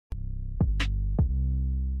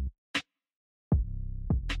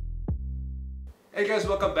Hey guys,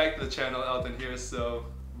 welcome back to the channel. Elton here. So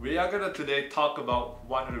we are gonna today talk about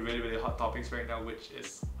one of the really hot topics right now, which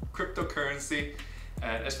is cryptocurrency.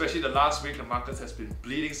 And especially the last week, the markets has been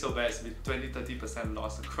bleeding so bad. It's been 20-30%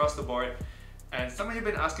 loss across the board. And some of you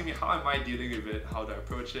have been asking me, how am I dealing with it? How do I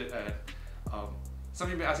approach it? And some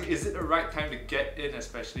of you have been asking, is it the right time to get in,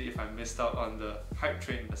 especially if I missed out on the hype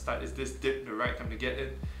train at the start? Is this dip the right time to get in?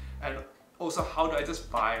 And also, how do I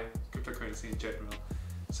just buy cryptocurrency in general?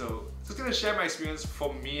 So just gonna share my experience.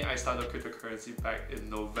 For me, I started cryptocurrency back in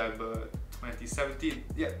November 2017.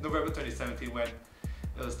 Yeah, November 2017 when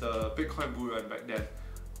it was the Bitcoin bull run back then.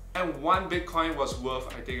 And one Bitcoin was worth,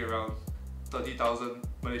 I think, around 30,000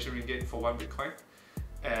 Malaysian ringgit for one Bitcoin.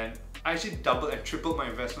 And I actually doubled and tripled my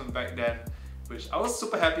investment back then, which I was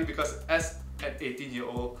super happy because as an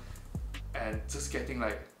 18-year-old and just getting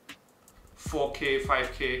like 4K,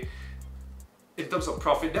 5K, in terms of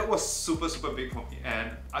profit, that was super big for me, and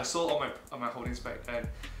I sold all my holdings back then.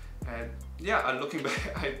 And yeah, looking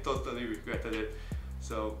back, I totally regretted it.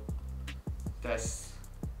 So that's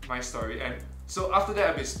my story. And so after that,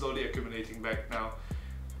 I've been slowly accumulating back now,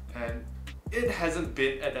 and it hasn't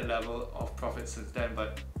been at the level of profit since then,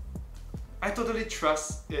 but I totally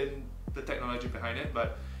trust in the technology behind it.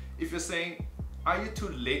 But if you're saying, are you too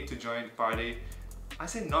late to join the party? I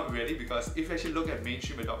say not really, because if you actually look at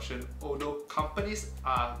mainstream adoption, although companies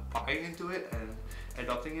are buying into it and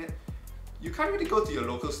adopting it, you can't really go to your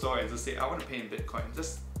local store and just say, I want to pay in Bitcoin. It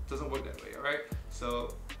just doesn't work that way, alright?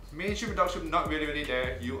 So mainstream adoption not really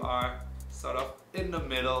there. You are sort of in the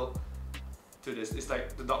middle to this. It's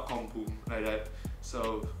like the dot-com boom, like that.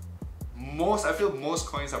 So I feel most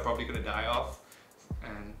coins are probably gonna die off.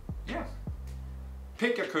 And yeah,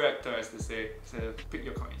 pick your character, as they say. So pick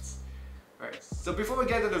your coins. Right, so before we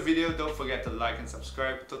get to the video, don't forget to like and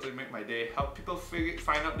subscribe. Totally make my day. Help people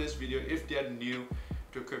find out this video if they're new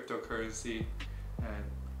to cryptocurrency. And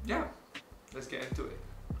yeah, let's get into it.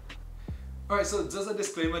 Alright, so just a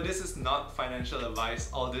disclaimer, this is not financial advice.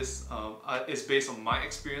 All this is based on my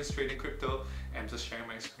experience trading crypto, and I'm just sharing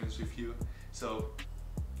my experience with you. So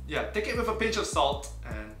yeah, take it with a pinch of salt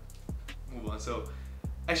and move on. So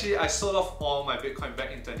actually, I sold off all my Bitcoin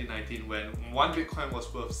back in 2019 when one Bitcoin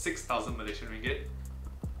was worth 6,000 Malaysian ringgit.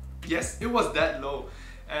 Yes, it was that low,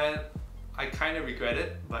 and I kind of regret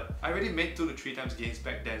it, but I already made 2 to 3 times gains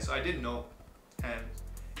back then, so I didn't know, and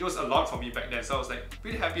it was a lot for me back then, so I was like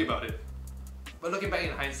pretty happy about it. But looking back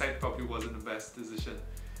in hindsight, probably wasn't the best decision.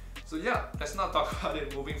 So yeah, let's not talk about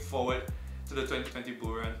it. Moving forward to the 2020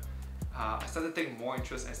 bull run. I started taking more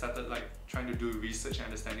interest and started like trying to do research and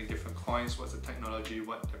understanding different coins, what's the technology,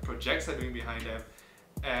 what the projects are doing behind them.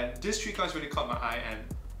 And these 3 coins really caught my eye, and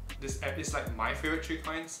this app is like my favorite 3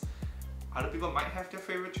 coins. Other people might have their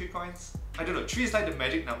favorite 3 coins. I don't know, 3 is like the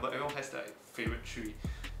magic number, everyone has their favorite 3.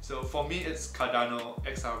 So for me it's Cardano,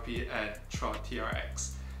 XRP and Tron,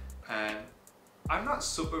 TRX. And I'm not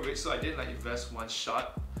super rich, so I didn't like invest one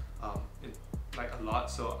shot in like a lot,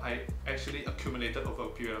 so I actually accumulated over a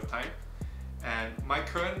period of time. And my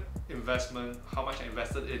current investment, how much I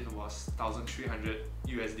invested in, was 1,300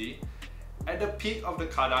 USD. At the peak of the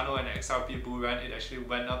Cardano and XRP bull run, it actually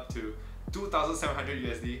went up to 2,700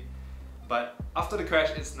 USD. But after the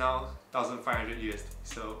crash, it's now 1,500 USD.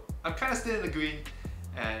 So I'm kind of still in the green.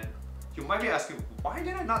 And you might be asking, why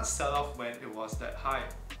did I not sell off when it was that high?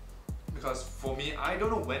 Because for me, I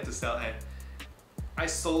don't know when to sell, and I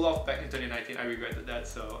sold off back in 2019, I regretted that,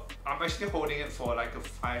 so I'm actually holding it for like a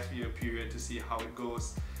 5-year period to see how it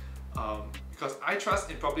goes, because I trust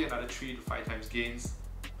in probably another 3 to 5 times gains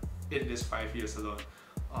in this 5 years alone.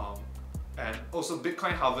 And also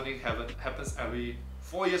Bitcoin halving happens every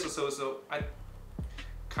 4 years or so I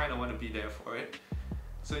kind of want to be there for it.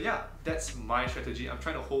 So yeah, that's my strategy. I'm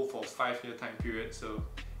trying to hold for a 5-year time period. So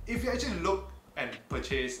if you actually look and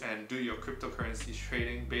purchase and do your cryptocurrency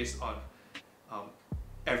trading based on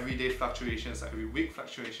everyday fluctuations, every week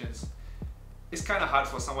fluctuations, it's kind of hard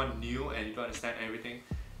for someone new and you don't understand everything,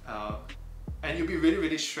 and you'll be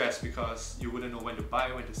really stressed because you wouldn't know when to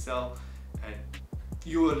buy, when to sell, and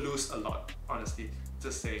you will lose a lot, honestly,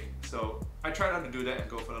 just saying. So I try not to do that and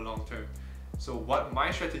go for the long term. So what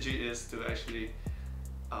my strategy is to actually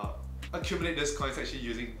accumulate these coins actually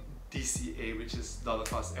using DCA, which is dollar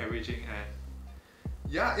cost averaging, and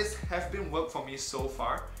yeah, it has been worked for me so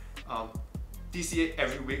far. DCA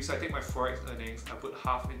every week, so I take my forex earnings, I put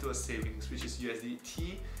half into a savings, which is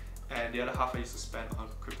USDT, and the other half I used to spend on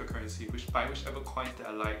cryptocurrency, buy whichever coins that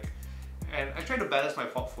I like. And I try to balance my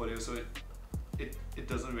portfolio so it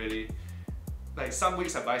doesn't really, like, some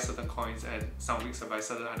weeks I buy certain coins and some weeks I buy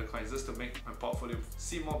certain other coins, just to make my portfolio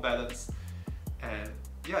seem more balanced. And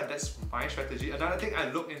yeah, that's my strategy. Another thing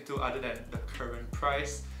I look into other than the current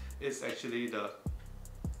price is actually the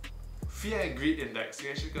Fear and Greed Index. You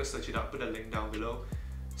can actually go search it up, put a link down below.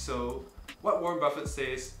 So what Warren Buffett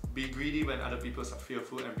says, be greedy when other people are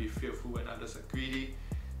fearful and be fearful when others are greedy.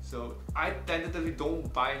 So I tentatively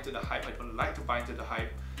don't buy into the hype. I don't like to buy into the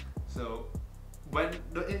hype. So when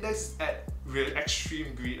the index is at real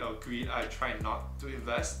extreme greed or greed, I try not to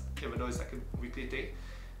invest, even though it's like a weekly thing.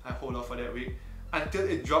 I hold off for that week until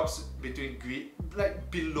it drops between greed,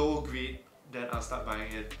 like below greed, then I'll start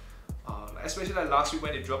buying it. Especially like last week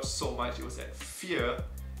when it dropped so much, it was at fear.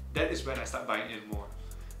 That is when I start buying in more.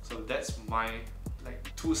 So that's my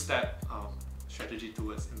like two-step strategy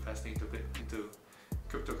towards investing into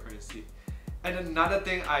cryptocurrency. And another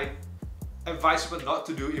thing I advise people not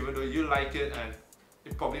to do, even though you like it and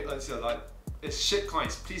it probably earns you a lot, is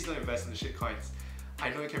shitcoins. Please don't invest in the shitcoins. I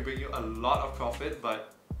know it can bring you a lot of profit,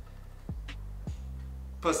 but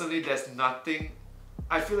personally there's nothing,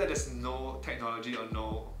 I feel like there's no technology or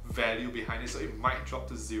no value behind it, so it might drop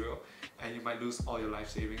to zero and you might lose all your life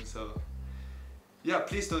savings. So yeah,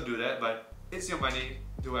 please don't do that, but it's your money,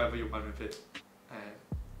 do whatever you want with it. And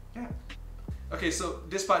yeah. Okay, so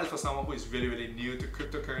this part is for someone who is really new to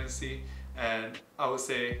cryptocurrency, and I would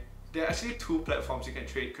say there are actually two platforms you can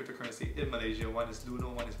trade cryptocurrency in Malaysia. One is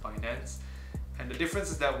Luno, one is Binance. And the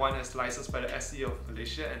difference is that one is licensed by the SE of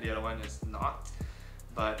Malaysia and the other one is not.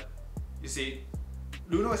 But you see,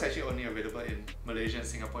 Luno is actually only available in Malaysia and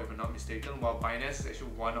Singapore if I'm not mistaken, while Binance is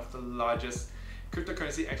actually one of the largest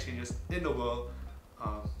cryptocurrency exchanges in the world.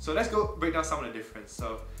 So let's go break down some of the difference.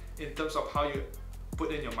 So in terms of how you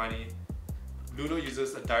put in your money, Luno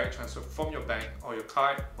uses a direct transfer from your bank or your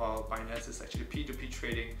card, while Binance is actually P2P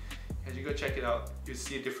trading. As you go check it out, you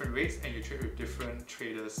see different rates and you trade with different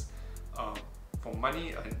traders for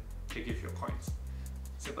money, and they give you your coins.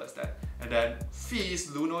 Simple as that. And then fees,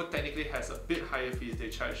 Luno technically has a bit higher fees. They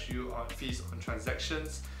charge you on fees on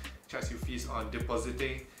transactions, charge you fees on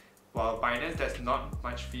depositing, while Binance there's not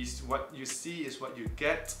much fees. What you see is what you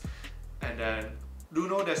get. And then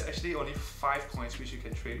Luno, there's actually only 5 coins which you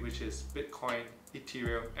can trade, which is Bitcoin,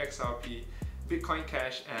 Ethereum, XRP, Bitcoin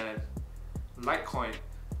Cash, and Litecoin.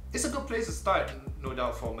 It's a good place to start, no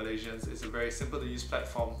doubt, for Malaysians. It's a very simple to use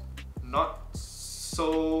platform, not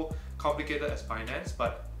so complicated as Binance,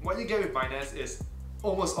 but what you get with Binance is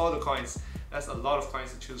almost all the coins. That's a lot of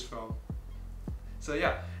coins to choose from. So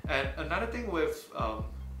yeah, and another thing with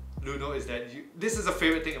Luno is that this is a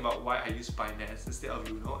favorite thing about why I use Binance instead of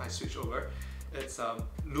Luno. I switch over. It's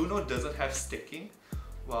Luno doesn't have staking,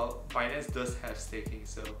 while Binance does have staking.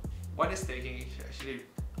 So what is staking? Actually,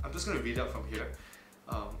 I'm just going to read out from here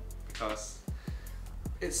because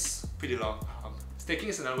it's pretty long. Staking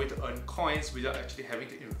is another way to earn coins without actually having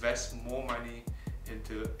to invest more money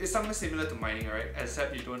into. It's something similar to mining, right?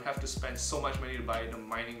 Except you don't have to spend so much money to buy the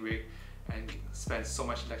mining rig and spend so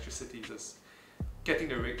much electricity just getting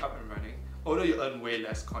the rig up and running, although you earn way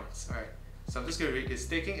less coins. Alright, so I'm just going to read this.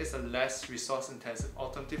 Staking is a less resource-intensive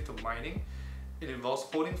alternative to mining. It involves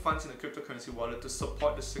holding funds in a cryptocurrency wallet to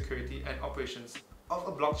support the security and operations of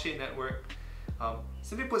a blockchain network.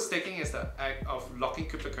 Simply put, staking is the act of locking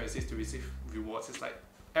cryptocurrencies to receive rewards. It's like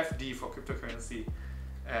FD for cryptocurrency.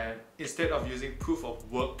 And instead of using proof of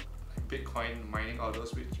work, like Bitcoin mining, all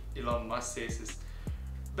those which Elon Musk says is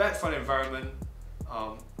bad for the environment,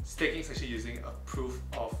 staking is actually using a proof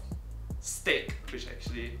of stake, which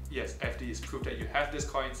actually, yes, FD is proof that you have these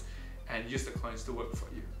coins and use the coins to work for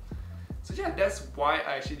you. So yeah, that's why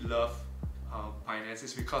I actually love Binance,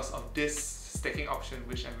 is because of this staking option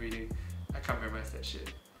which I'm reading. I can't memorize that shit.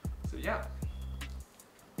 So yeah,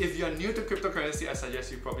 if you're new to cryptocurrency, I suggest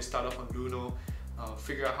you probably start off on Luno,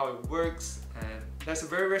 figure out how it works, and that's a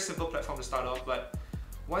very simple platform to start off. But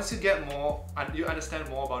once you get more, and you understand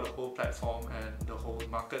more about the whole platform and the whole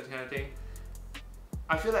market kind of thing,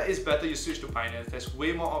 I feel like it's better you switch to Binance. There's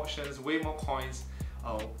way more options, way more coins,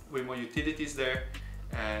 way more utilities there,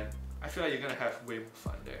 and I feel like you're gonna have way more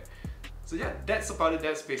fun there. So yeah, that's about it.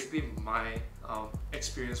 That's basically my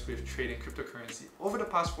experience with trading cryptocurrency over the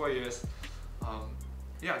past 4 years.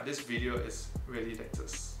 Yeah, this video is really like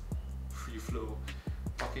just free flow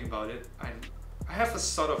talking about it. I have a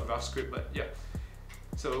sort of rough script, but yeah.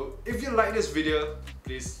 So if you like this video,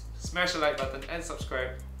 please smash the like button and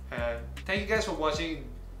subscribe. And thank you guys for watching.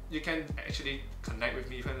 You can actually connect with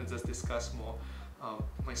me if you want to just discuss more.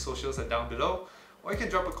 My socials are down below, or you can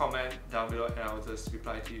drop a comment down below and I'll just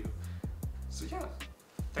reply to you. So yeah,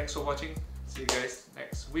 thanks for watching. See you guys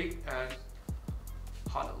next week, and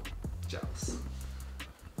hello, ciao.